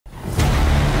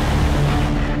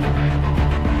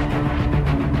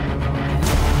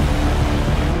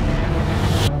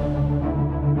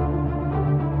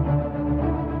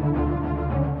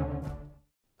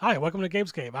Hi, welcome to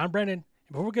Gabe's Cave. I'm Brandon. And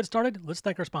before we get started, let's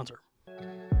thank our sponsor.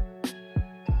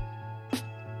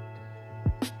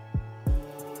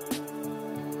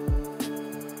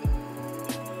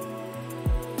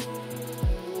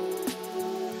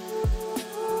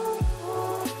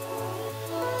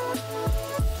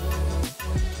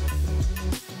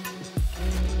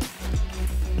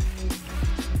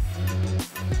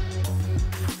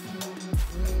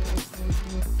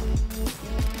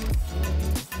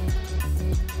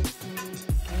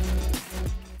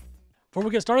 Before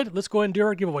we get started, let's go ahead and do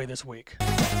our giveaway this week.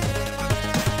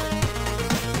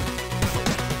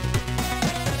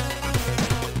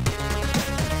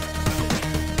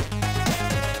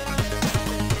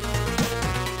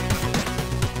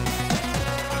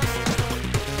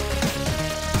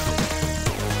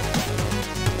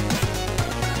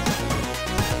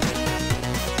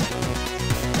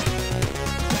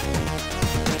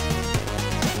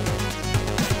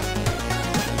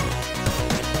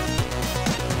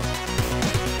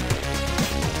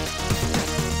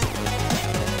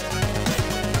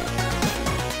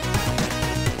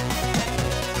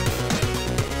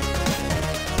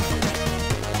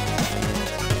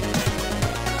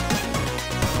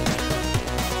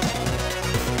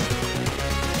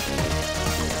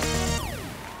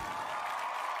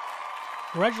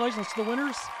 Congratulations to the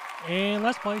winners. And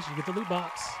last place, you get the loot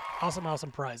box.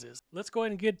 Awesome prizes. Let's go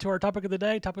ahead and get to our topic of the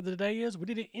day. Topic of the day is we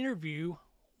did an interview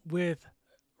with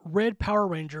Red Power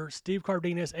Ranger Steve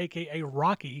Cardenas, a.k.a.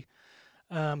 Rocky.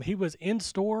 He was in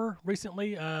store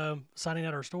recently, signing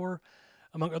at our store,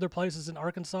 among other places in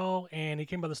Arkansas. And he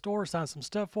came by the store, signed some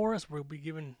stuff for us. We'll be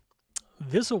giving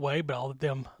this away, but I'll let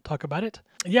them talk about it.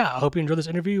 Yeah, I hope you enjoy this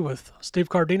interview with Steve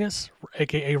Cardenas,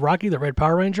 a.k.a. Rocky, the Red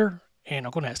Power Ranger, and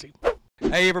Uncle Nasty.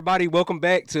 Hey everybody, welcome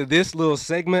back to this little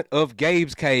segment of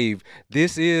Gabe's Cave.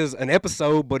 This is an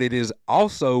episode, but it is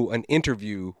also an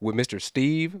interview with Mr.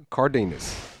 Steve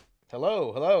Cardenas.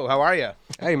 Hello, how are you?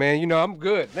 Hey man, you know, I'm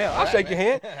good. Now, I'll shake your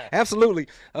hand. Absolutely.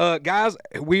 Guys,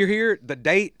 we're here. The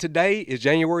date today is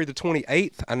January the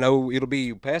 28th. I know it'll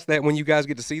be past that when you guys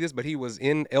get to see this, but he was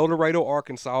in El Dorado,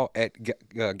 Arkansas at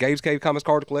Gabe's Cave Comics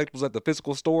Cards Collectibles at the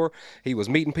physical store. He was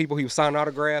meeting people. He was signing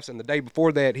autographs. And the day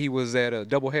before that, he was at a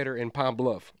doubleheader in Pine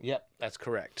Bluff. Yep, that's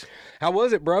correct. How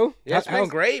was it, bro? Yeah, it's been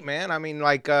great, man. I mean,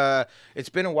 like, it's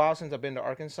been a while since I've been to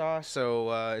Arkansas, so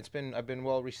I've been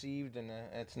well received, and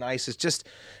it's nice. It's just,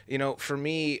 you know, for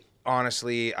me,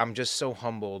 honestly, I'm just so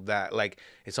humbled that, like,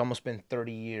 it's almost been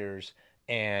 30 years,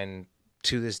 and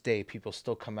to this day, people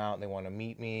still come out and they want to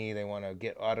meet me, they want to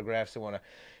get autographs, they want to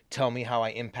tell me how I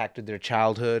impacted their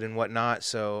childhood and whatnot.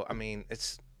 So, I mean,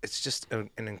 it's just an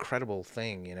incredible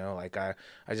thing, you know. Like, I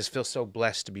just feel so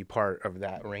blessed to be part of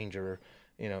that Ranger,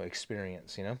 you know,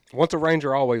 experience, you know. Once a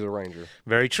Ranger, always a Ranger.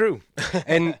 Very true.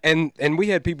 and we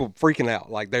had people freaking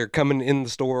out. Like, they're coming in the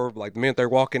store, like the minute they're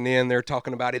walking in, they're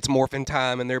talking about it's Morphin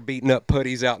time, and they're beating up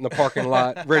putties out in the parking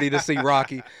lot, ready to see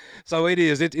Rocky. So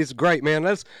it's great, man.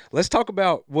 Let's talk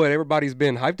about what everybody's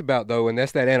been hyped about, though, and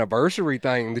that's that anniversary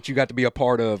thing that you got to be a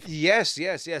part of. Yes.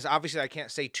 Obviously, I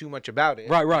can't say too much about it.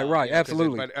 Right. You know,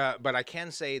 Absolutely. But I can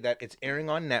say that it's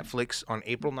airing on Netflix on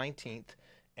April 19th.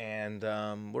 And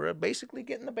we're basically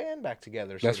getting the band back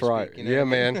together. So That's right. You know? Yeah,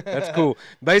 man. That's cool.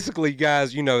 Basically,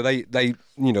 guys, you know, they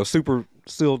super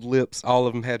sealed lips. All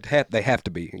of them they have to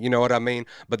be. You know what I mean?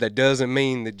 But that doesn't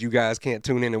mean that you guys can't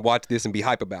tune in and watch this and be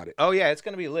hype about it. Oh yeah, it's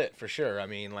gonna be lit for sure. I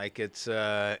mean, like it's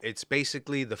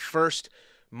basically the first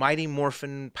Mighty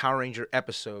Morphin Power Ranger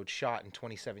episode shot in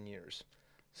 27 years.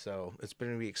 So it's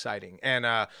going to be exciting. And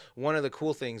one of the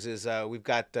cool things is we've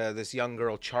got this young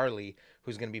girl, Charlie,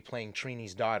 who's going to be playing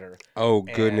Trini's daughter. Oh,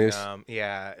 goodness. And,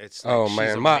 yeah, it's like, oh, she's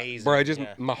man. amazing.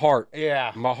 My heart.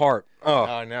 Yeah. My heart. Oh.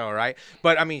 I know, right?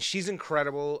 But, I mean, she's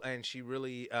incredible, and she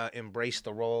really embraced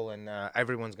the role, and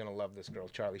everyone's going to love this girl,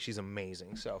 Charlie. She's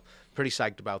amazing. So pretty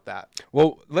psyched about that.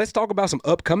 Well, let's talk about some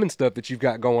upcoming stuff that you've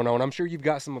got going on. I'm sure you've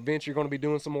got some events you're going to be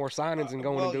doing some more signings and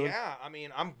going and doing. Yeah, I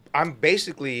mean, I'm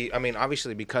basically, I mean,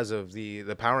 obviously because of the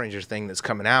Power Rangers thing that's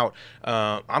coming out,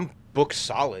 I'm booked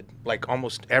solid. Like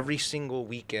almost every single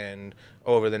weekend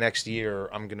over the next year,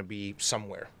 I'm going to be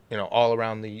somewhere, you know, all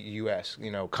around the U.S., you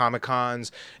know,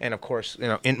 Comic-Cons, and of course, you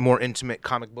know, more intimate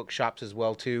comic book shops as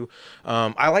well, too.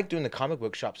 I like doing the comic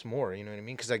book shops more, you know what I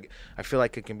mean? Because I feel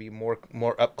like it can be more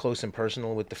up close and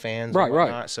personal with the fans and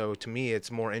whatnot. Right. So to me, it's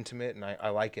more intimate, and I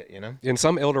like it, you know? And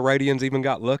some Eldoradians even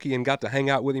got lucky and got to hang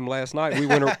out with him last night. We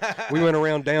went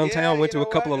around downtown, went to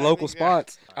a couple of local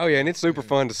spots. Oh, yeah, and it's super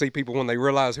fun to see people when they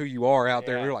realize who you are out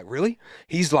there. Yeah. They're like, really?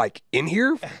 He's like in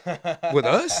here? With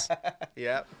us?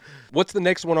 Yep. What's the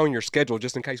next one on your schedule,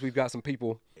 just in case we've got some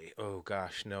people? Oh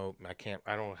gosh, no, I can't.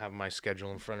 I don't have my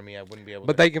schedule in front of me. I wouldn't be able.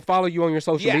 But they can follow you on your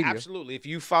social yeah, media. absolutely. If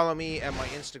you follow me at my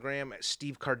Instagram at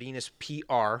Steve Cardenas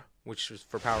PR, which is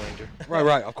for Power Ranger.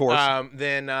 Right, of course.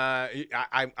 Then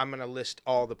I'm gonna list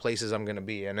all the places I'm gonna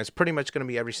be, and it's pretty much gonna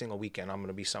be every single weekend. I'm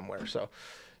gonna be somewhere, so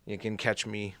you can catch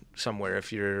me somewhere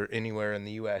if you're anywhere in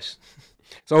the U.S.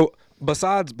 So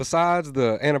besides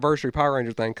the anniversary Power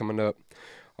Ranger thing coming up,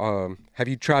 have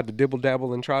you tried to dibble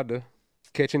dabble and tried to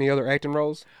catch any other acting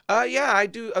roles? Yeah, I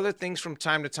do other things from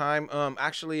time to time.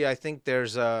 Actually, I think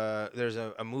there's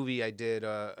a movie I did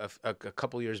a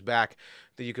couple years back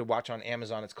that you could watch on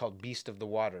Amazon. It's called Beast of the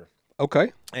Water.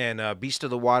 Okay. And Beast of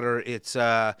the Water, it's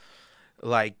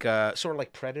like sort of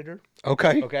like Predator.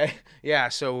 Okay. Okay. Yeah.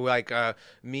 So like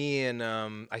me and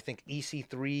I think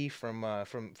EC3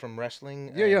 from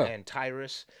wrestling. Yeah. And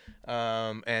Tyrus,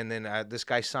 and then this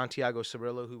guy Santiago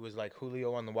Cirillo, who was like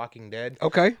Julio on The Walking Dead.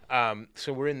 Okay.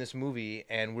 So we're in this movie,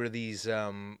 and we're these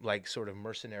like sort of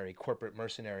corporate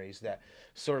mercenaries that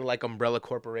sort of like Umbrella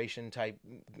Corporation type,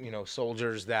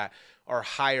 soldiers that are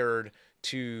hired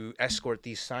to escort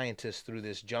these scientists through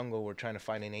this jungle. We're trying to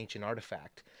find an ancient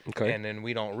artifact. Okay. And then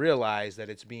we don't realize that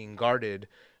it's being guarded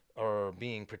or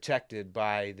being protected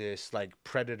by this like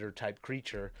predator type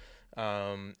creature.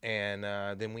 And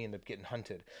then we end up getting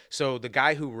hunted. So the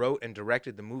guy who wrote and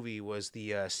directed the movie was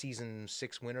the season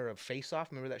 6 winner of Face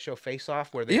Off. Remember that show Face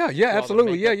Off? Where they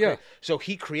absolutely. Yeah. So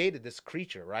he created this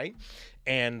creature, right?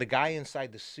 And the guy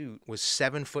inside the suit was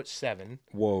 7'7".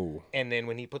 Whoa. And then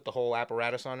when he put the whole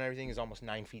apparatus on and everything, he's almost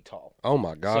 9 feet tall. Oh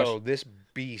my gosh. So this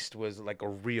beast was like a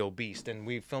real beast. And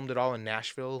we filmed it all in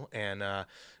Nashville, and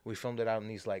we filmed it out in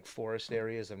these like forest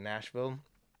areas of Nashville.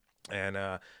 And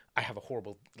I have a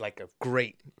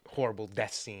great horrible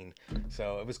death scene.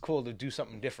 So it was cool to do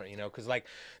something different, because like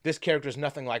this character is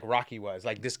nothing like Rocky was.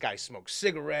 Like this guy smokes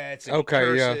cigarettes and he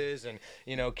curses and,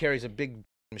 carries a big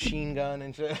machine gun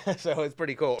and shit. So it's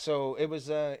pretty cool. So it was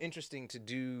interesting to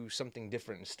do something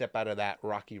different and step out of that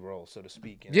Rocky role, so to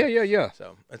speak. Yeah.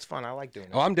 So it's fun. I like doing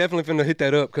it. Oh, I'm definitely finna hit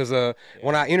that up because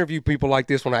when I interview people like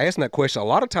this, when I ask them that question, a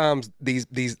lot of times these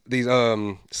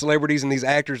celebrities and these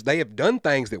actors, they have done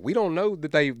things that we don't know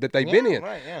that they've been in.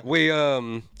 Right, yeah. We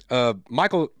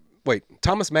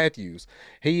Thomas Matthews,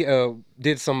 he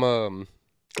did some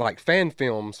like fan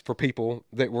films for people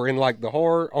that were in like the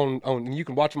horror on you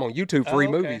can watch them on YouTube, free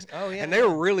movies. Oh, yeah. And they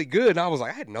were really good. And I was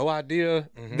like, I had no idea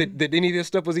that any of this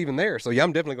stuff was even there. So yeah,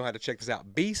 I'm definitely gonna have to check this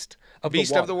out. Beast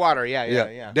of the Water.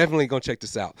 Yeah. Definitely gonna check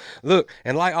this out. Look,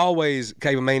 and like always,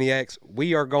 Cable Maniacs,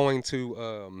 we are going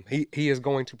to he is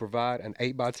going to provide an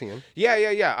 8x10.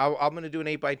 Yeah. I'm gonna do an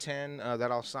 8x10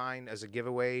 that I'll sign as a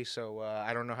giveaway. So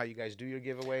I don't know how you guys do your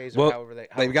giveaways. Well, or however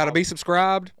they've got to be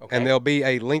subscribed, and there'll be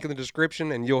a link in the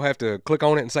description, and you'll have to click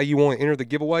on it and say you want to enter the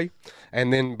giveaway,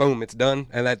 and then boom, it's done.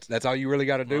 And that's all you really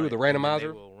got to do with the randomizer. They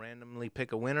will randomly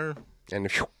pick a winner, and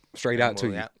straight out to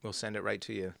you. Yeah, we'll send it right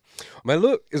to you. Man,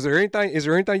 look, is there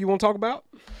anything you want to talk about?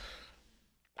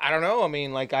 I don't know. I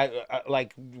mean, like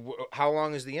how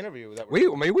long is the interview?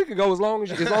 We could go as long as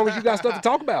you got stuff to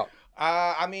talk about.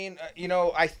 I mean,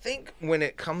 I think when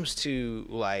it comes to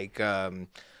like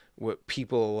what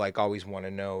people like always want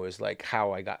to know is like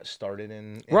how I got started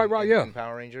in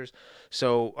Power Rangers.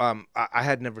 So I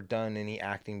had never done any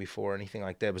acting before or anything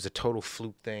like that. It was a total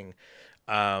fluke thing.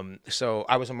 So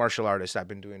I was a martial artist. I've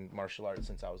been doing martial arts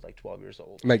since I was like 12 years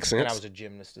old. Makes sense. And I was a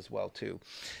gymnast as well too.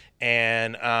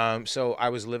 And so I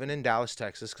was living in Dallas,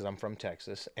 Texas, because I'm from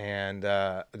Texas. And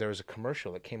there was a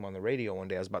commercial that came on the radio one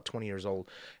day. I was about 20 years old.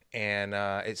 And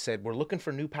it said, "We're looking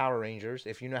for new Power Rangers.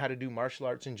 If you know how to do martial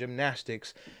arts and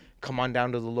gymnastics, come on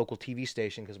down to the local TV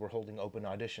station because we're holding open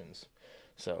auditions."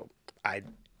 So I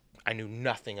knew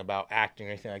nothing about acting or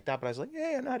anything like that, but I was like,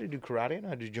 yeah, I know how to do karate, I know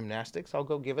how to do gymnastics. I'll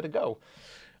go give it a go.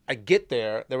 I get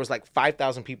there was like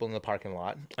 5,000 people in the parking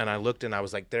lot, and I looked and I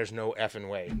was like, there's no effing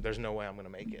way. There's no way I'm going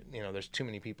to make it. There's too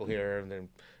many people here, and they're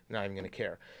not even going to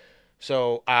care.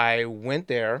 So I went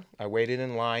there, I waited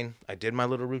in line, I did my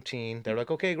little routine. They're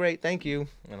like, okay, great, thank you.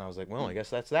 And I was like, well, I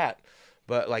guess that's that.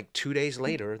 But like 2 days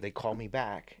later, they called me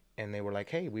back, and they were like,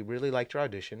 hey, we really liked your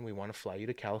audition. We want to fly you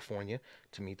to California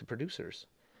to meet the producers.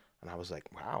 And I was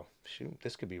like, wow, shoot,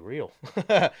 this could be real.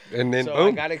 And then so boom.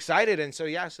 I got excited. And so,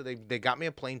 so they got me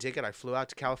a plane ticket. I flew out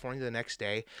to California the next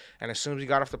day. And as soon as we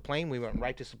got off the plane, we went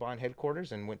right to Saban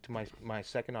headquarters and went to my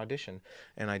second audition.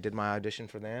 And I did my audition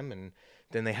for them. And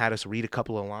then they had us read a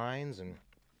couple of lines. And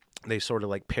they sort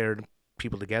of like paired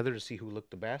people together to see who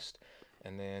looked the best.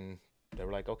 And then they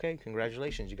were like, okay,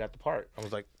 congratulations, you got the part. I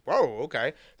was like, whoa,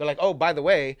 okay. They're like, oh, by the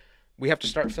way, we have to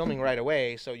start filming right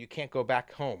away, so you can't go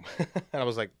back home. And I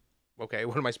was like, okay,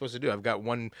 what am I supposed to do? I've got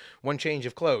one change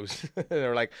of clothes.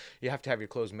 They're like, you have to have your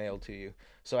clothes mailed to you.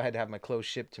 So I had to have my clothes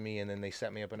shipped to me, and then they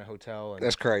set me up in a hotel. And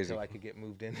That's crazy. Until I could get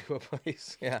moved into a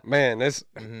place. Yeah. Man, that's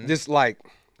just like,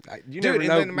 you Dude, never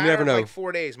know. in a You matter never of know. like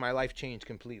 4 days, my life changed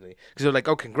completely. Because they're like,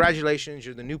 oh, congratulations,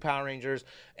 you're the new Power Rangers,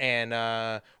 and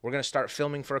we're going to start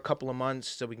filming for a couple of months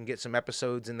so we can get some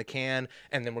episodes in the can,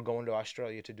 and then we're going to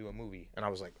Australia to do a movie. And I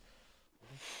was like,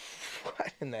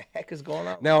 what in the heck is going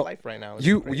on with my life right now? It's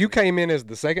You crazy. you came in as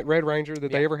the second Red Ranger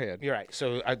that they ever had. You're right.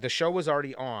 So the show was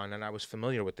already on, and I was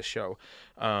familiar with the show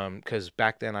because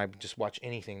back then I just watched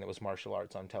anything that was martial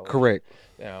arts on television. Correct.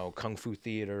 You know, Kung Fu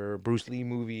theater, Bruce Lee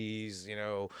movies, you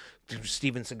know,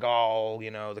 Steven Seagal, you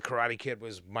know, The Karate Kid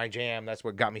was my jam. That's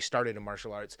what got me started in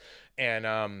martial arts.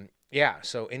 And yeah,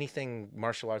 so anything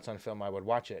martial arts on film, I would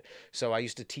watch it. So I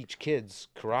used to teach kids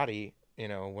karate, you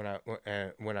know,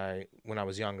 when I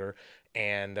was younger,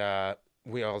 and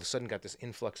we all of a sudden got this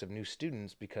influx of new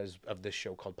students because of this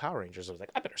show called Power Rangers. I was like,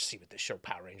 I better see what this show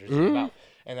Power Rangers is about.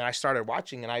 And then I started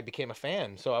watching, and I became a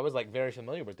fan. So I was like very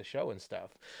familiar with the show and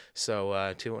stuff. So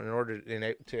in order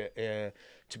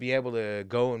to be able to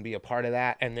go and be a part of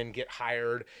that, and then get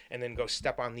hired, and then go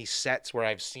step on these sets where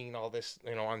I've seen all this,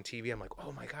 you know, on TV, I'm like,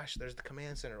 oh my gosh, there's the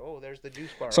command center. Oh, there's the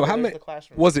juice bar. So oh, how there's many the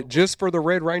classroom. was it just for the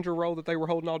Red Ranger role that they were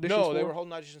holding auditions No, for? they were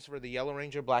holding auditions for the Yellow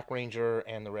Ranger, Black Ranger,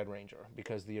 and the Red Ranger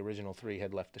because the original 3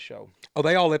 had left the show. Oh,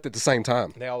 they all left at the same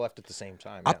time. They all left at the same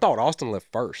time. I thought Austin left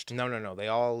first. No. They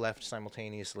all left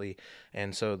simultaneously,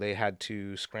 and so they had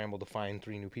to scramble to find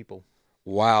 3 new people.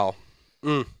 Wow.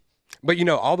 But you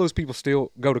know, all those people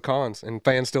still go to cons, and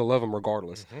fans still love them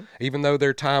regardless, even though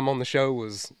their time on the show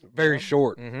was very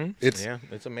short. It's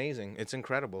It's amazing. It's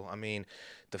incredible. I mean,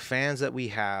 the fans that we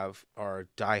have are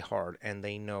diehard, and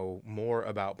they know more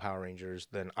about Power Rangers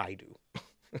than I do.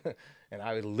 And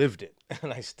I lived it,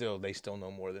 and they still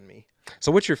know more than me.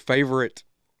 So what's your favorite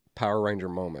Power Ranger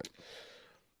moment?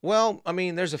 Well, I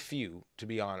mean, there's a few, to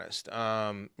be honest.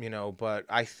 You know, but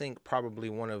I think probably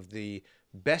one of the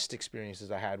best experiences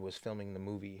I had was filming the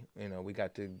movie. You know, we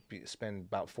got to spend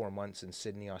about 4 months in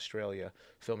Sydney, Australia,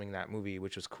 filming that movie,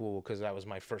 which was cool because that was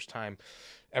my first time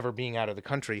ever being out of the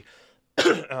country.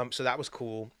 So that was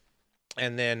cool.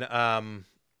 And then,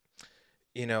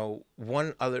 you know,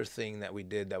 one other thing that we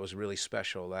did that was really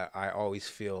special that I always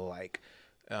feel like,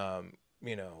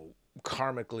 you know,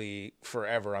 karmically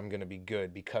forever I'm going to be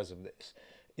good because of this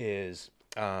is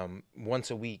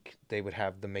once a week they would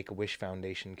have the Make-A-Wish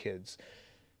Foundation kids.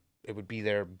 It would be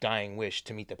their dying wish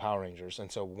to meet the Power Rangers,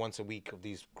 and so once a week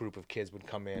these group of kids would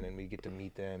come in and we get to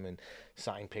meet them and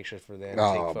sign pictures for them,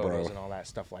 take photos and all that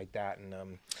stuff like that.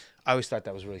 And I always thought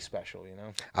that was really special, you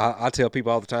know. I tell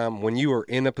people all the time, when you are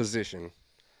in a position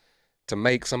to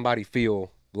make somebody feel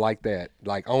like that,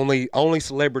 like only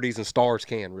celebrities and stars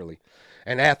can really,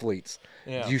 and athletes,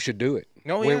 you should do it.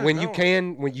 When you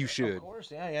can, when you should. Of course,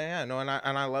 yeah. No, and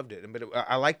I loved it, but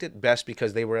I liked it best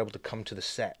because they were able to come to the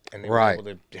set and they were able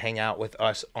to hang out with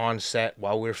us on set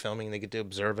while we were filming. They get to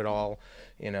observe it all,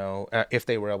 you know, if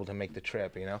they were able to make the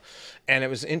trip, you know. And it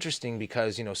was interesting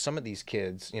because, you know, some of these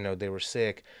kids, you know, they were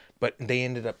sick, but they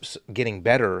ended up getting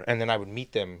better. And then I would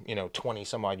meet them, you know, 20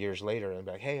 some odd years later and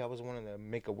be like, hey, I was one of the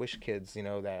Make-A-Wish kids, you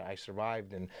know, that I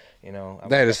survived. And, you know,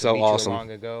 that is so awesome.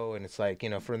 Long ago. And it's like, you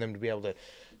know, for them to be able to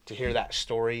hear that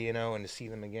story, you know, and to see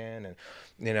them again. And,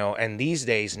 you know, and these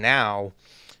days now,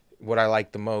 what I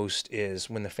like the most is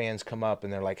when the fans come up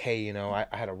and they're like, hey, you know, I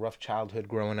had a rough childhood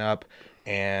growing up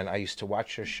and I used to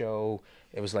watch your show.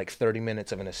 It was like 30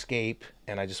 minutes of an escape.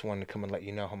 And I just wanted to come and let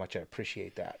you know how much I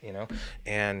appreciate that, you know?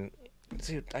 And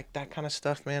dude, like that kind of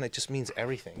stuff, man, it just means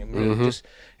everything. It really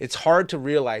it's hard to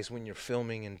realize when you're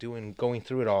filming and going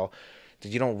through it all that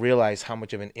you don't realize how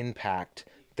much of an impact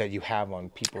that you have on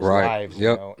people's lives, you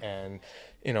know, and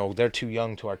you know they're too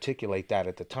young to articulate that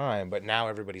at the time, but now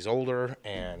everybody's older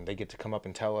and they get to come up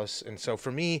and tell us. And so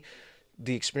for me,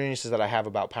 the experiences that I have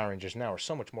about Power Rangers now are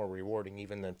so much more rewarding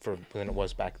even than it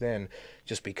was back then,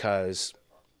 just because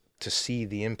to see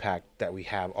the impact that we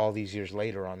have all these years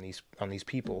later on these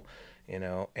people, you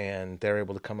know, and they're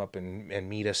able to come up and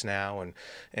meet us now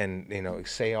and you know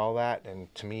say all that.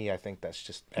 And to me, I think that's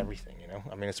just everything, you know.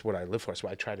 I mean, it's what I live for. So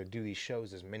I try to do these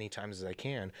shows as many times as I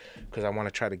can because I want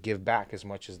to try to give back as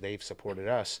much as they've supported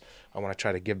us. I want to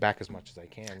try to give back as much as I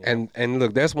can, you know? And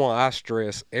look, that's why I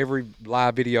stress every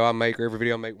live video I make or every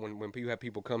video I make when people have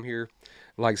people come here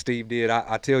like Steve did,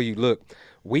 I tell you, look,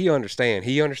 we understand.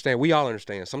 He understands. We all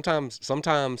understand.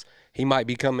 Sometimes he might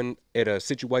be coming at a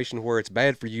situation where it's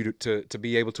bad for you to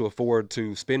be able to afford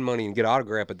to spend money and get an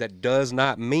autograph, but that does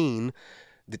not mean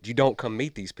that you don't come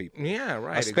meet these people. Yeah,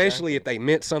 right. Especially exactly. if they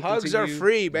meant something Hugs to you. are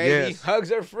free, baby. Yes.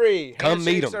 Hugs are free. Come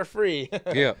meet Handshakes 'em. are free.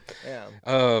 Yeah.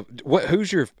 Yeah.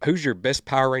 Who's your best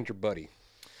Power Ranger buddy?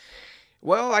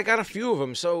 Well, I got a few of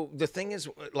them. So the thing is,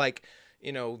 like,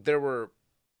 there were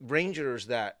Rangers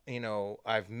that,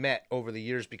 I've met over the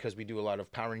years because we do a lot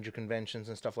of Power Ranger conventions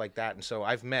and stuff like that. And so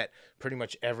I've met pretty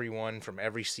much everyone from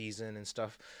every season and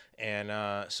stuff.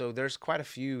 And so there's quite a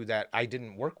few that I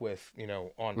didn't work with,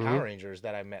 on Power Rangers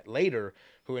that I met later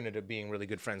who ended up being really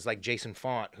good friends, like Jason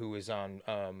Font, who is on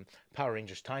Power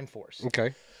Rangers Time Force.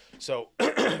 Okay. So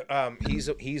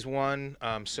he's one.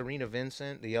 Serena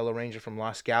Vincent, the Yellow Ranger from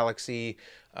Lost Galaxy.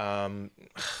 I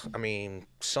mean,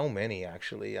 so many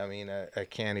actually. I mean, I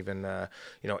can't even.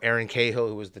 Aaron Cahill,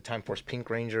 who was the Time Force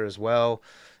Pink Ranger as well.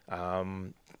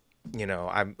 I'm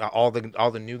all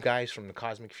the new guys from the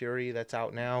Cosmic Fury that's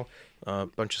out now. A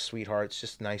bunch of sweethearts,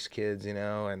 just nice kids,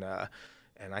 and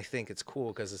I think it's cool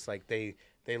because it's like they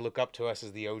look up to us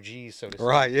as the OGs, so to speak.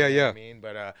 Right, yeah, you know yeah. what I mean,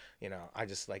 but I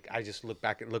just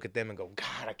look at them and go,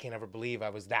 God, I can't ever believe I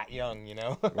was that young,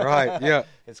 Right, yeah.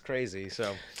 It's crazy.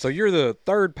 So you're the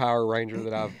third Power Ranger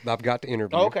that I've got to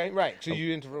interview. oh, okay, right. So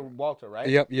you interviewed Walter, right?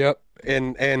 Yep.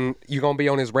 And you gonna be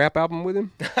on his rap album with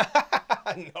him?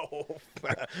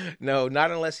 No,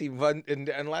 not unless he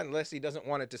doesn't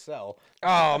want it to sell.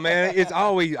 Oh man, it's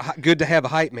always good to have a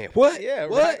hype man. What? Yeah,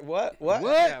 What? right. What?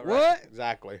 Yeah, right. What?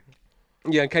 Exactly.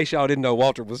 Yeah, in case y'all didn't know,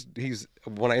 Walter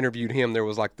when I interviewed him, there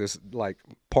was like this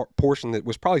portion that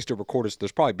was probably still recorded, so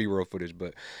there's probably B-roll footage,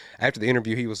 but after the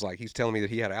interview he's telling me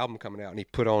that he had an album coming out and he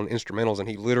put on instrumentals and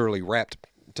he literally rapped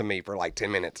to me for like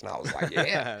 10 minutes, and I was like,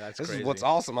 yeah, That's this crazy. is what's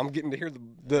awesome. I'm getting to hear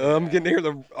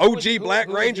the OG Black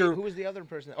Ranger. Who was the other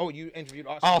person? Oh, you interviewed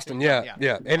Austin. Austin,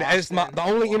 yeah. And it's the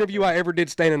only interview I ever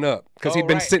did standing up because he'd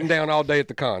been right. sitting down all day at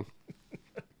the con.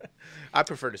 I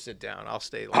prefer to sit down. I'll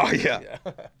stay. Oh yeah.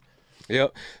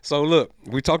 Yep. So look,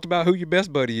 we talked about who your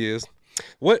best buddy is.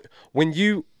 When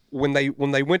they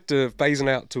went to phasing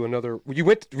out to another, you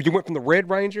went from the Red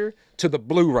Ranger to the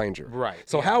Blue Ranger. Right.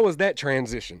 So how was that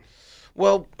transition?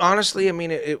 Well, honestly, I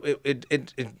mean, it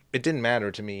didn't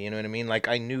matter to me. You know what I mean? Like,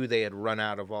 I knew they had run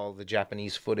out of all the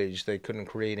Japanese footage; they couldn't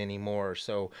create any more.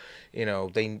 So,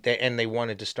 they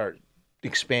wanted to start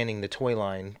expanding the toy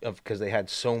line because they had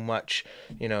so much,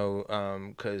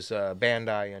 because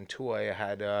Bandai and Toei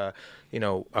had a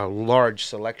large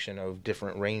selection of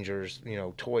different Rangers,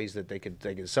 toys that they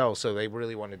could sell. So they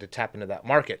really wanted to tap into that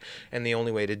market, and the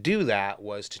only way to do that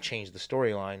was to change the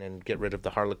storyline and get rid of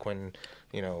the Harlequin,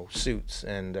 suits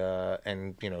and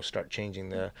start changing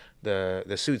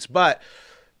the suits. But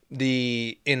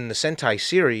in the Sentai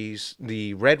series,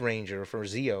 the Red Ranger for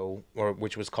Zeo,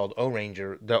 which was called O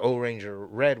Ranger, the O Ranger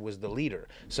Red was the leader.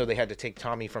 So they had to take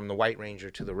Tommy from the White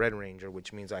Ranger to the Red Ranger,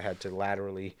 which means I had to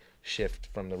laterally shift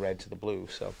from the red to the blue.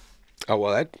 So, oh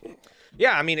well,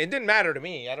 yeah, I mean, it didn't matter to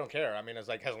me. I don't care. I mean, it's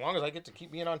like, as long as I get to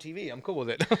keep being on TV, I'm cool with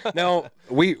it. Now,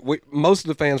 we most of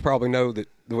the fans probably know that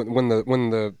when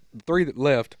the three that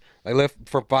left, they left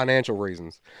for financial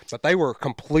reasons, but they were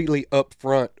completely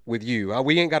upfront with you.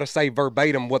 We ain't got to say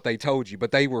verbatim what they told you,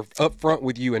 but they were upfront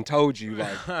with you and told you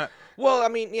like. Well, I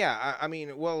mean, yeah.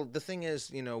 Well, the thing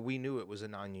is, we knew it was a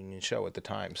non-union show at the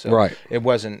time, so right. It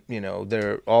wasn't,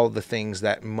 all the things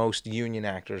that most union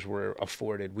actors were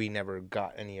afforded. We never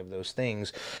got any of those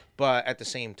things, but at the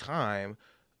same time,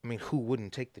 I mean, who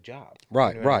wouldn't take the job?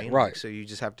 Right, You know what I mean? right. Like, so you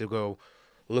just have to go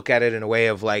look at it in a way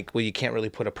of like, well, you can't really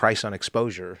put a price on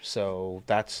exposure. So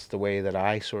that's the way that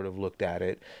I sort of looked at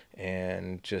it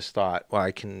and just thought, well,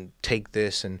 I can take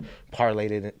this and parlay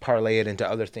it into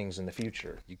other things in the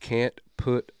future. You can't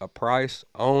put a price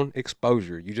on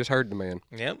exposure. You just heard the man.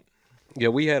 Yep. Yeah,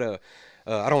 we had I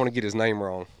don't want to get his name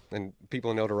wrong, and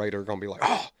people in El Dorado are going to be like,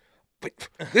 oh, but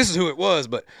this is who it was.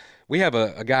 But we have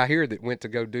a guy here that went to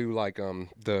go do like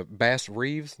the Bass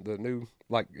Reeves, the new,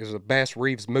 like, there's a Bass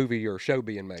Reeves movie or show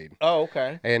being made. Oh,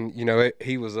 okay. And,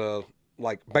 he was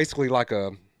basically like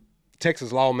a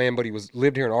Texas lawman, but he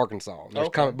lived here in Arkansas. There's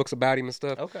comic books about him and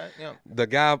stuff. Okay, yeah. The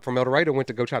guy from El Dorado went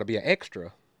to go try to be an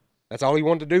extra. That's all he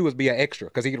wanted to do was be an extra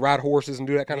because he could ride horses and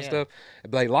do that kind of stuff.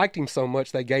 But they liked him so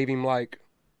much they gave him like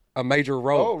a major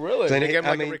role. Oh, really? So they gave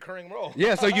him a recurring role.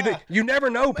 Yeah, so you never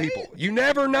know people. You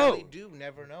never know. You really do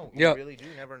never know. You really do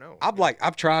never know.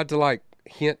 I've tried to like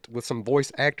hint with some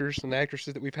voice actors and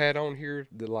actresses that we've had on here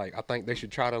that like I think they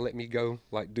should try to let me go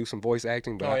like do some voice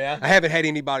acting. But I haven't had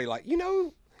anybody like,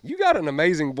 you got an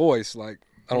amazing voice. Like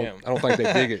I don't think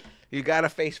they dig it. You got a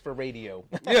face for radio.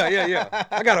 Yeah.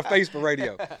 I got a face for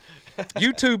radio.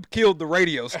 YouTube killed the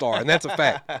radio star, and that's a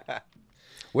fact.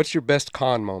 What's your best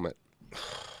con moment?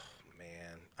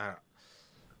 Man,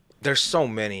 There's so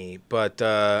many, but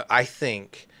I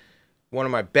think one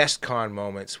of my best con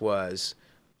moments was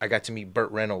I got to meet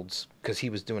Burt Reynolds because he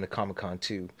was doing a Comic-Con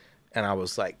too, and I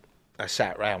was like, I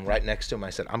sat right next to him. I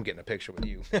said, "I'm getting a picture with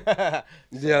you." Yeah,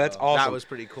 that's awesome. That was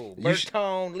pretty cool.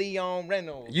 Bertone Leon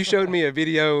Reynolds. You showed me a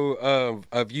video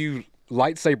of you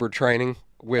lightsaber training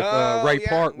with Ray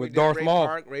Park with Darth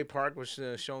Maul. Ray Park was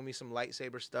showing me some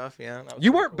lightsaber stuff. Yeah,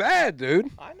 you weren't bad,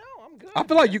 dude. I know, I'm good. I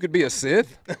feel like you could be a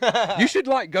Sith. You should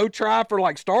like go try for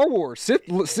like Star Wars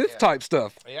Sith type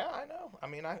stuff. Yeah, I know. I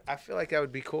mean, I feel like that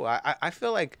would be cool. I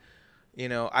feel like, you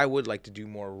know, I would like to do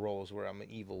more roles where I'm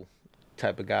an evil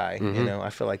type of guy. You know,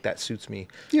 I feel like that suits me.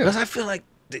 Yeah. Because I feel like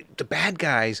the bad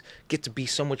guys get to be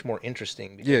so much more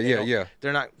interesting. Yeah.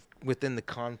 They're not within the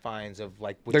confines of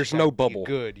like. There's no bubble.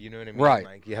 Good, you know what I mean? Right.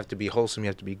 Like you have to be wholesome. You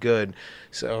have to be good.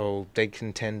 So they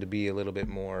can tend to be a little bit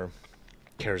more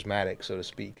charismatic, so to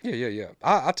speak. Yeah.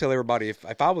 I tell everybody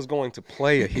if I was going to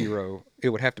play a hero, it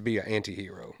would have to be an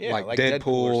anti-hero, like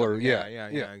Deadpool or yeah,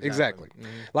 exactly.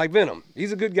 Like Venom.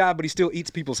 He's a good guy, but he still eats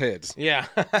people's heads. Yeah,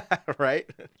 right.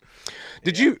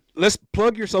 Let's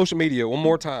plug your social media one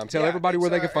more time. Tell everybody where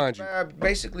they can find you.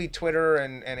 Basically, Twitter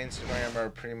and Instagram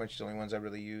are pretty much the only ones I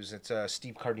really use. It's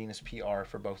Steve Cardenas PR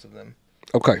for both of them.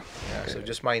 Okay. Yeah, so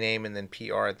just my name and then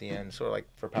PR at the end, sort of like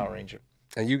for Power Ranger.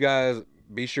 And you guys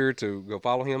be sure to go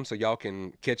follow him so y'all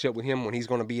can catch up with him when he's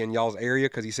going to be in y'all's area,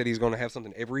 because he said he's going to have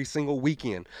something every single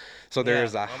weekend. So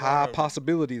there's a high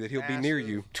possibility that he'll be near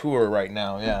you. Tour right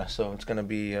now, yeah. So it's going to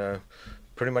be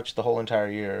pretty much the whole entire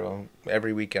year.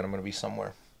 Every weekend I'm going to be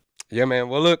somewhere. Yeah, man.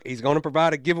 Well, look, he's going to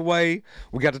provide a giveaway.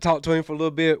 We got to talk to him for a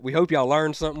little bit. We hope y'all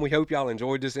learned something. We hope y'all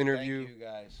enjoyed this interview. Thank you,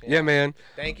 guys. Yeah, man.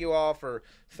 Thank you all for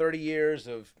 30 years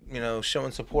of,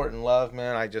 showing support and love,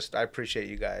 man. I appreciate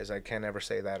you guys. I can't ever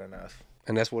say that enough.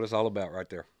 And that's what it's all about right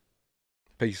there.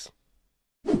 Peace.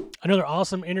 Another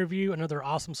awesome interview, another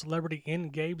awesome celebrity in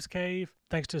Gabe's cave.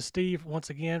 Thanks to Steve once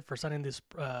again for sending this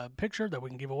picture that we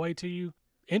can give away to you.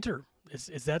 Enter.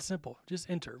 It's that simple.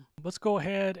 Just enter. Let's go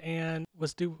ahead and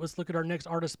let's look at our next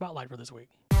artist spotlight for this week.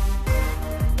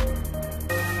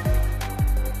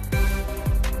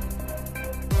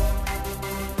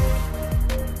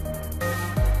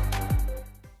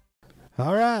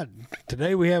 All right.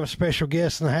 Today we have a special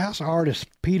guest in the house, artist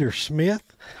Peter Smith.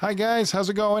 Hi guys, how's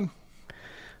it going?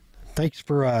 Thanks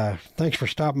for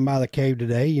stopping by the cave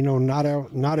today. You know,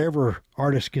 not every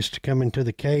artist gets to come into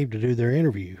the cave to do their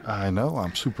interview. I know.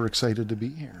 I'm super excited to be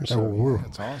here. So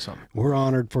that's awesome. We're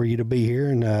honored for you to be here.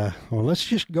 And well, let's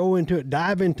just go into it,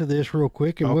 dive into this real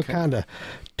quick, and we'll kind of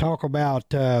talk about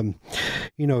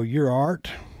your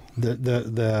art,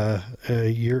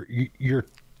 your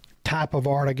type of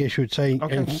art, I guess you would say.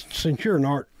 Okay. And since you're an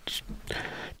art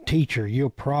teacher, you'll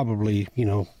probably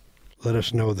let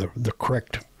us know the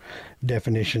correct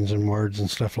definitions and words and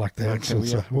stuff like that.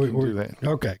 Okay, we can do that.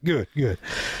 Okay, good.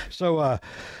 So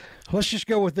let's just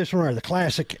go with this one right. The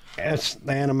classic, that's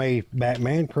the anime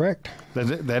Batman, correct?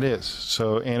 That is.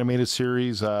 So animated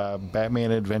series,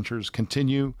 Batman Adventures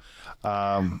continue.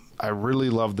 I really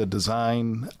love the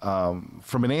design.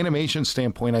 From an animation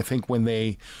standpoint, I think when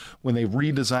they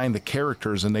redesign the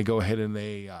characters and they go ahead and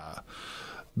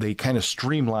they kind of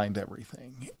streamlined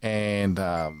everything, and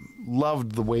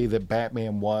loved the way that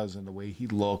Batman was and the way he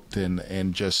looked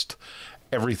and just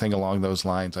everything along those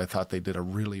lines. I thought they did a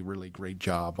really, really great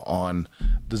job on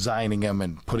designing him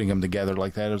and putting him together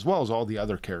like that, as well as all the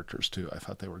other characters too. I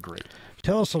thought they were great.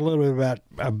 Tell us a little bit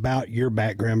about your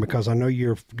background, because I know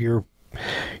your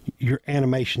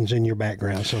animation's in your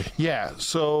background. So yeah.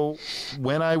 So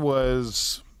when I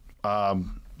was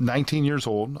 19 years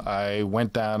old, I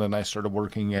went down and I started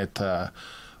working at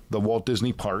the Walt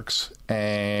Disney parks,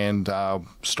 and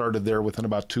started there. Within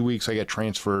about 2 weeks, I got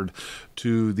transferred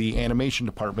to the animation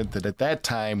department that at that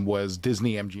time was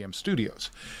Disney MGM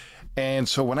Studios. And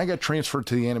so when I got transferred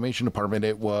to the animation department,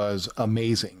 it was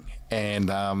amazing. And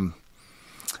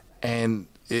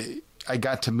I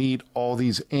got to meet all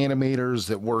these animators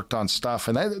that worked on stuff,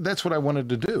 and that's what I wanted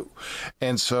to do.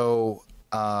 And so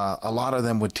a lot of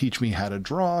them would teach me how to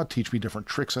draw, teach me different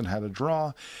tricks on how to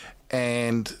draw.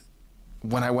 And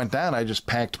when I went down, I just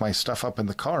packed my stuff up in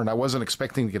the car, and I wasn't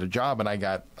expecting to get a job, and I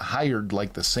got hired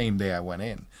like the same day I went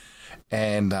in.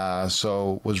 And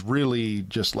so it was really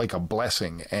just like a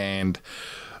blessing. And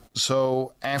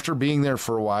so after being there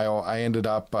for a while, I ended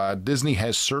up, Disney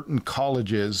has certain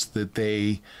colleges that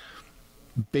they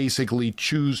basically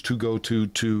choose to go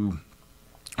to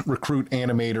recruit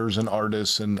animators and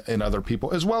artists and other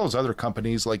people, as well as other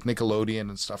companies like Nickelodeon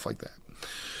and stuff like that.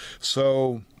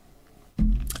 So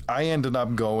I ended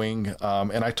up going,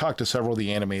 and I talked to several of the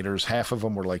animators. Half of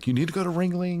them were like, you need to go to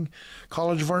Ringling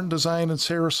College of Art and Design in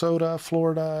Sarasota,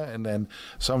 Florida. And then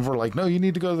some were like, no, you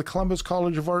need to go to the Columbus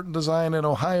College of Art and Design in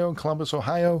Ohio, in Columbus,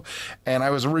 Ohio. And I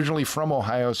was originally from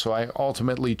Ohio, so I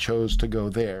ultimately chose to go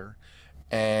there.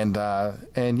 And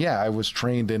yeah, I was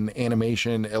trained in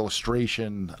animation,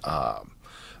 illustration,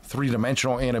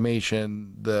 three-dimensional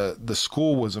animation. The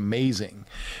school was amazing.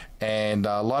 And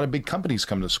a lot of big companies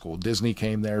come to school. Disney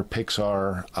came there,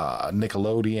 Pixar,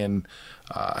 Nickelodeon,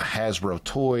 Hasbro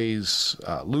Toys,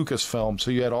 Lucasfilm.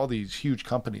 So you had all these huge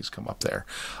companies come up there.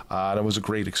 It was a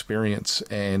great experience.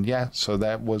 And yeah, so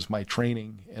that was my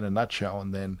training in a nutshell.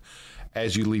 And then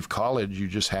as you leave college, you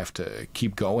just have to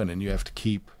keep going, and you have to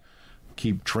keep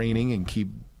training and keep,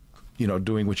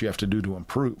 doing what you have to do to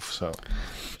improve.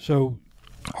 So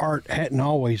art hadn't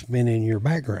always been in your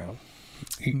background.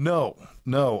 No.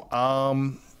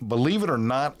 Believe it or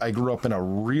not, I grew up in a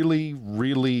really,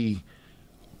 really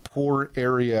poor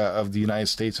area of the United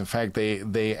States. In fact,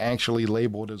 they actually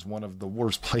labeled it as one of the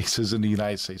worst places in the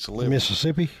United States to live.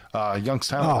 Mississippi?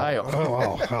 Youngstown, Ohio.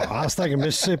 I was thinking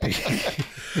Mississippi.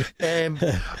 And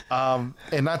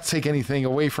not to take anything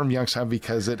away from Youngstown,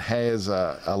 because it has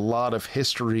a lot of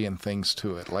history and things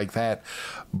to it like that.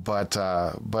 But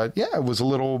yeah, it was a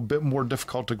little bit more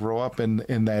difficult to grow up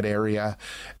in that area.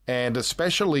 And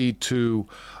especially you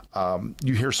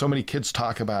hear so many kids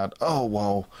talk about, oh,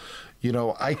 well,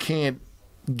 I can't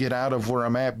get out of where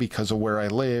I'm at because of where I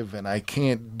live, and I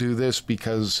can't do this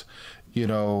because,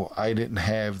 I didn't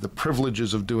have the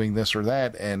privileges of doing this or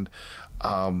that. And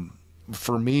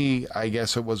for me, I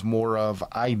guess it was more of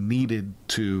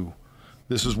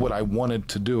this is what I wanted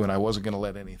to do, and I wasn't going to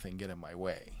let anything get in my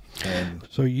way. And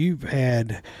so you've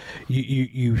had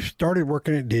you started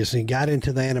working at Disney, got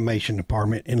into the animation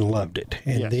department, and loved it,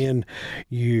 and yes. Then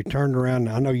you turned around.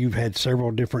 I know you've had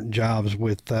several different jobs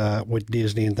with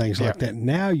Disney and things like that.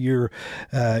 Now you're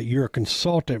a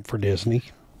consultant for Disney.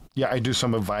 Yeah, I do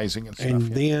some advising and stuff.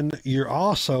 And then you're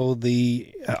also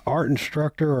the art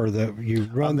instructor, or you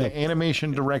run I'm the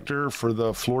animation director for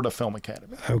the Florida Film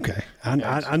Academy. Okay,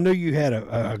 I knew you had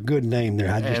a good name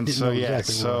there. I just didn't know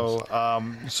exactly what it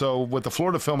was. So with the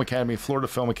Florida Film Academy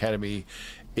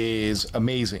is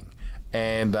amazing.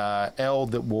 And Elle,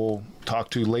 that we'll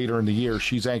talk to later in the year,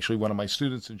 she's actually one of my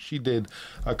students, and she did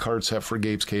a card set for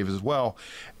Gabe's Cave as well.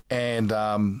 And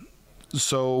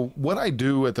so what I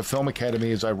do at the Film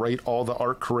Academy is I write all the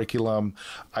art curriculum.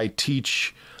 I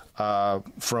teach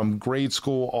from grade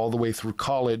school all the way through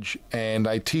college, and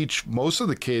I teach most of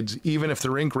the kids, even if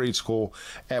they're in grade school,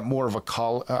 at more of a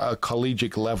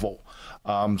collegiate level,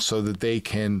 so that they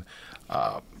can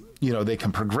they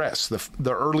can progress.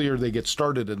 The earlier they get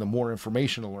started and the more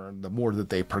information to learn, the more that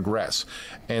they progress.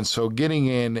 And so getting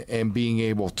in and being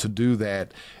able to do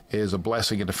that is a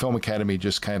blessing. And the Film Academy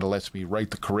just kind of lets me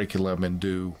write the curriculum and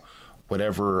do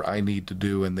whatever I need to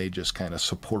do. And they just kind of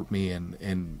support me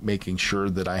in making sure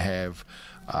that I have,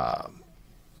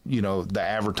 the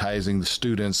advertising, the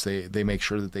students, they make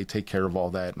sure that they take care of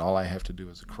all that. And all I have to do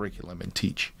is a curriculum and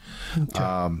teach.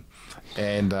 Okay.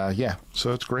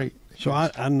 So it's great. So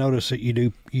I noticed that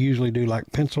you usually do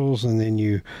like pencils, and then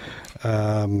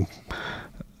I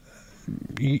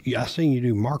seen you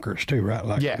do markers too, right?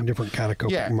 Like different kind of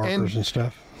Copic markers and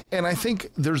stuff. And I think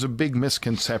there's a big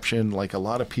misconception, like a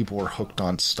lot of people are hooked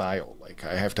on style. Like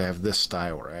I have to have this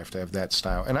style or I have to have that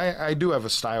style. And I do have a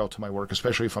style to my work,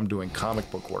 especially if I'm doing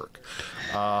comic book work.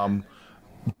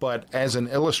 But as an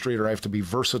illustrator, I have to be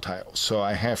versatile. So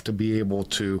I have to be able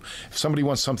to, if somebody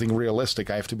wants something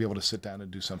realistic, I have to be able to sit down and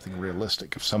do something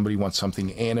realistic. If somebody wants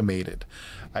something animated,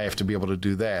 I have to be able to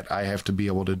do that. I have to be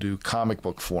able to do comic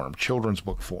book form, children's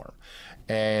book form.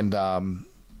 And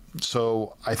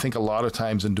so I think a lot of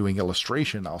times in doing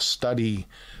illustration, I'll study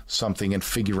something and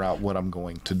figure out what I'm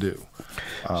going to do.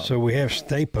 So we have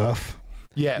Stay Puft.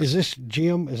 Yes. Is this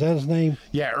Jim? Is that his name?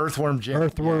 Yeah, Earthworm Jim.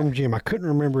 Jim. I couldn't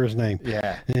remember his name.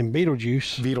 Yeah. And then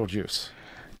Beetlejuice.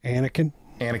 Anakin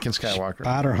Skywalker.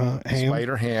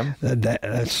 Spider Ham.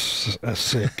 That's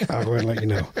sick. I'll go ahead and let you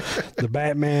know. The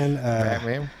Batman.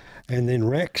 And then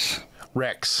Rex.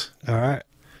 All right.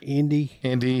 Indy.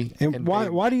 And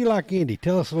why do you like Indy?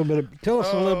 Tell us a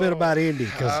little bit about Indy,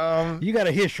 because you got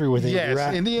a history with Indy, yes,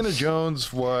 right? Indiana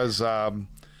Jones was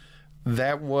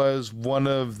that was one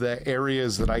of the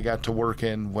areas that I got to work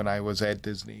in when I was at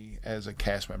Disney as a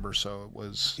cast member. So it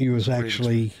was. He was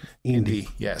actually Indy.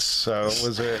 Yes. So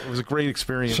it was a great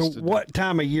experience. So what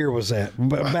time of year was that?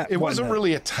 It wasn't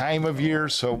really a time of year,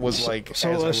 so it was like.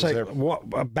 So let's say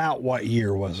what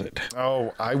year was it?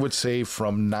 Oh, I would say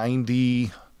from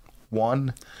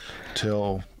 91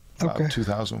 till about Okay.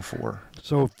 2004.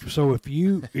 So if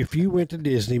you went to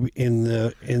Disney in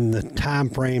the time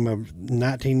frame of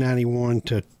 1991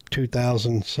 to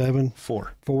 2007,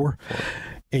 four,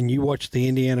 and you watched the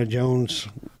Indiana Jones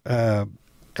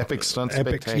Epic Stunt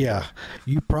epic, Spectacular. yeah,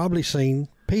 you probably seen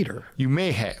Peter. You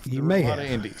may have. You There may were a have. lot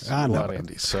of indies. I A know. lot of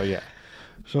indies. So yeah.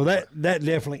 So that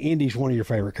definitely Indy's one of your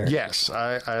favorite characters. Yes,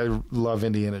 I love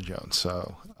Indiana Jones.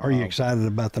 So Are you excited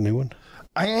about the new one?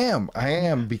 I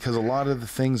am because a lot of the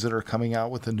things that are coming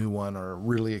out with the new one are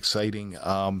really exciting.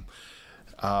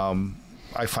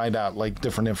 I find out like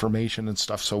different information and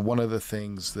stuff. So one of the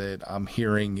things that I'm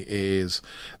hearing is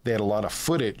they had a lot of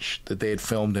footage that they had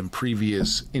filmed in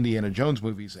previous Indiana Jones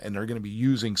movies, and they're going to be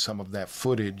using some of that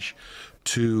footage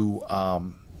to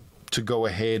go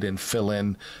ahead and fill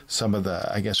in some of the,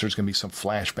 I guess there's going to be some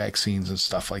flashback scenes and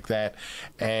stuff like that.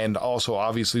 And also,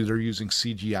 obviously, they're using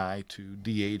CGI to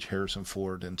de-age Harrison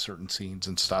Ford in certain scenes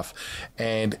and stuff.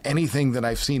 And anything that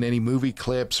I've seen, any movie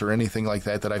clips or anything like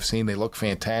that I've seen, they look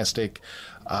fantastic.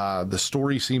 The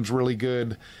story seems really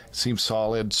good, seems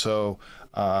solid. So,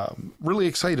 really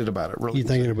excited about it. Really, You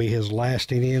think it'll be his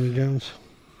last Indiana Jones?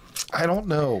 I don't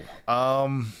know.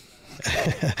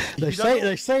 They say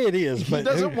it is, He but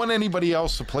doesn't want anybody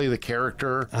else to play the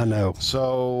character. I know.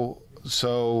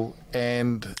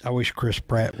 And I wish Chris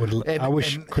Pratt would. And, I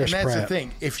wish and, Chris and that's Pratt. the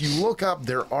thing. If you look up,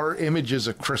 there are images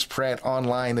of Chris Pratt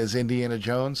online as Indiana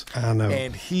Jones. I know.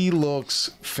 And he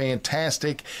looks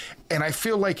fantastic. And I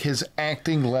feel like his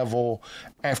acting level,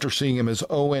 after seeing him as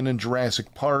Owen in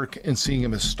Jurassic Park and seeing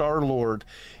him as Star-Lord,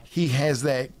 he has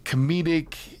that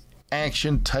comedic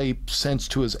action type sense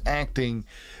to his acting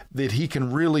that he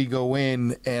can really go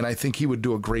in, and I think he would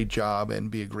do a great job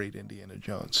and be a great Indiana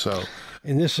Jones. So,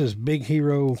 And this is Big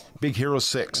Hero. Big Hero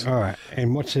 6, All right.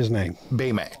 And what's his name?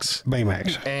 Baymax.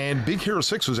 Baymax. And Big Hero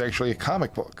 6 was actually a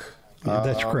comic book.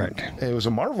 That's correct. It was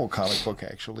a Marvel comic book,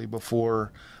 actually,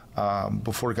 before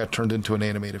it got turned into an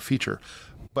animated feature.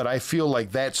 But I feel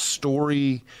like that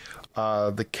story,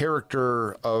 the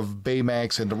character of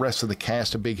Baymax and the rest of the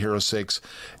cast of Big Hero 6,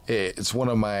 it's one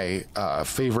of my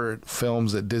favorite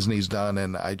films that Disney's done,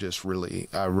 and I really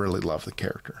love the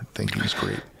character. I think he's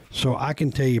great. So I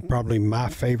can tell you probably my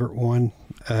favorite one.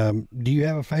 Do you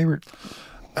have a favorite?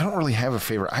 I don't really have a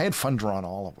favorite. I had fun drawing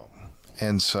all of them.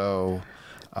 And so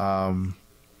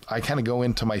I kind of go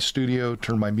into my studio,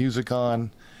 turn my music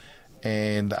on,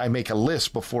 and I make a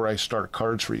list before I start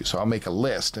cards for you. So I'll make a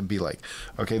list and be like,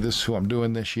 okay, this is who I'm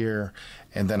doing this year.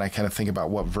 And then I kind of think about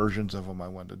what versions of them I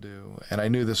want to do. And I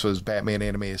knew this was Batman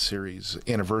Animated Series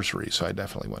anniversary, so I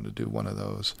definitely wanted to do one of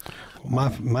those.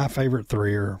 My favorite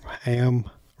three are Ham,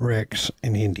 Rex,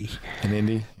 and Indy. And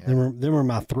Indy? Yeah. Them are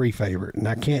my three favorite, and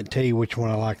I can't tell you which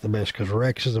one I like the best because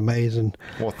Rex is amazing,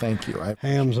 Well, thank you.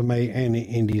 Ham's amazing, and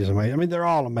Indy is amazing. I mean, they're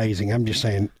all amazing. I'm just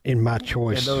saying, in my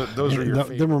choice, And those are your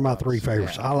them are my favorite three ones.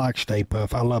 favorites. Yeah. I like Stay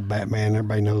Puft. I love Batman.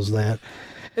 Everybody knows that.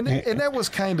 And that was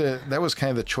kind of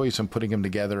the choice in putting them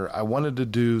together. I wanted to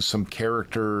do some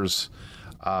characters,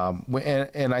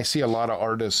 and I see a lot of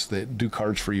artists that do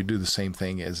cards for you do the same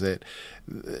thing. Is that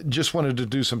just wanted to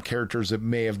do some characters that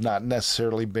may have not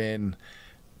necessarily been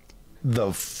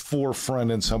the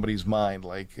forefront in somebody's mind.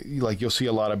 Like you'll see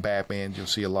a lot of Batman, you'll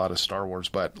see a lot of Star Wars,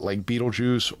 but like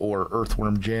Beetlejuice or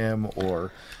Earthworm Jim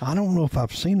or I don't know if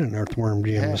I've seen an Earthworm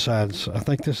Jim besides, I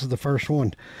think this is the first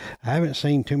one. I haven't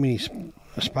seen too many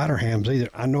Spider Hams either.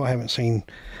 I know I haven't seen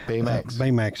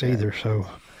Baymax. either. So,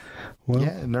 well, Yeah,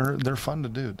 and they're fun to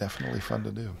do. Definitely fun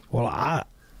to do. well, I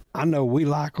know we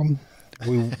like them.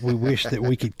 We wish that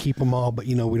we could keep them all, but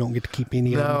we don't get to keep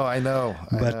any of them. No, I know.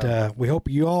 But we hope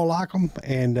you all like them.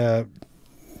 And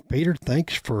Peter,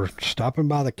 thanks for stopping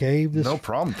by the cave. No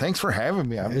problem. Thanks for having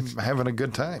me. I'm having a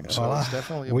good time. So it's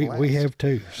definitely a blast. we have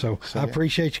too. So I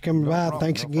appreciate you coming by. problem,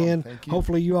 Thanks no again. problem. Thank you.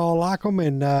 Hopefully you all like them,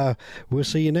 and we'll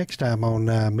see you next time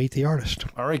on Meet the Artist.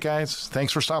 All right, guys.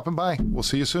 Thanks for stopping by. We'll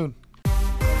see you soon.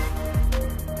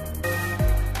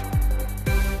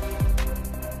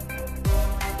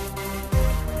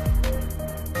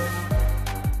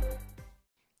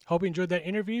 Hope you enjoyed that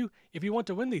interview. If you want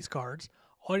to win these cards,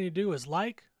 all you need to do is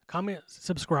like, comment,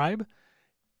 subscribe.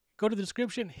 Go to the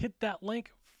description, hit that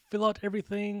link, fill out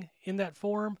everything in that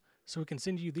form so we can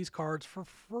send you these cards for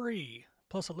free,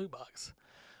 plus a loot box.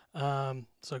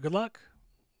 So good luck.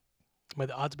 May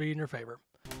the odds be in your favor.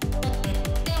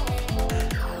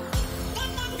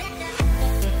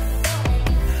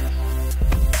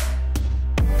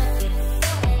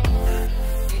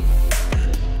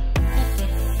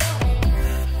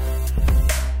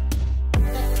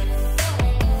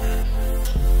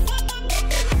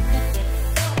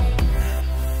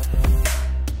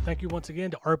 Thank you once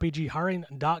again to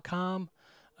RPGhiring.com.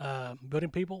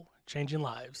 building people, changing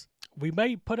lives. We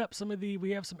may put up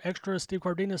we have some extra Steve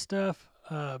Cardenas stuff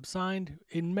signed.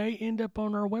 It may end up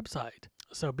on our website.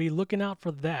 So be looking out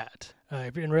for that.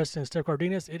 If you're interested in Steve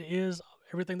Cardenas,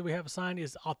 everything that we have signed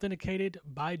is authenticated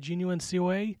by Genuine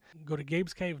COA. Go to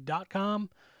gabescave.com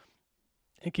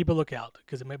and keep a lookout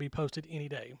because it may be posted any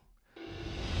day.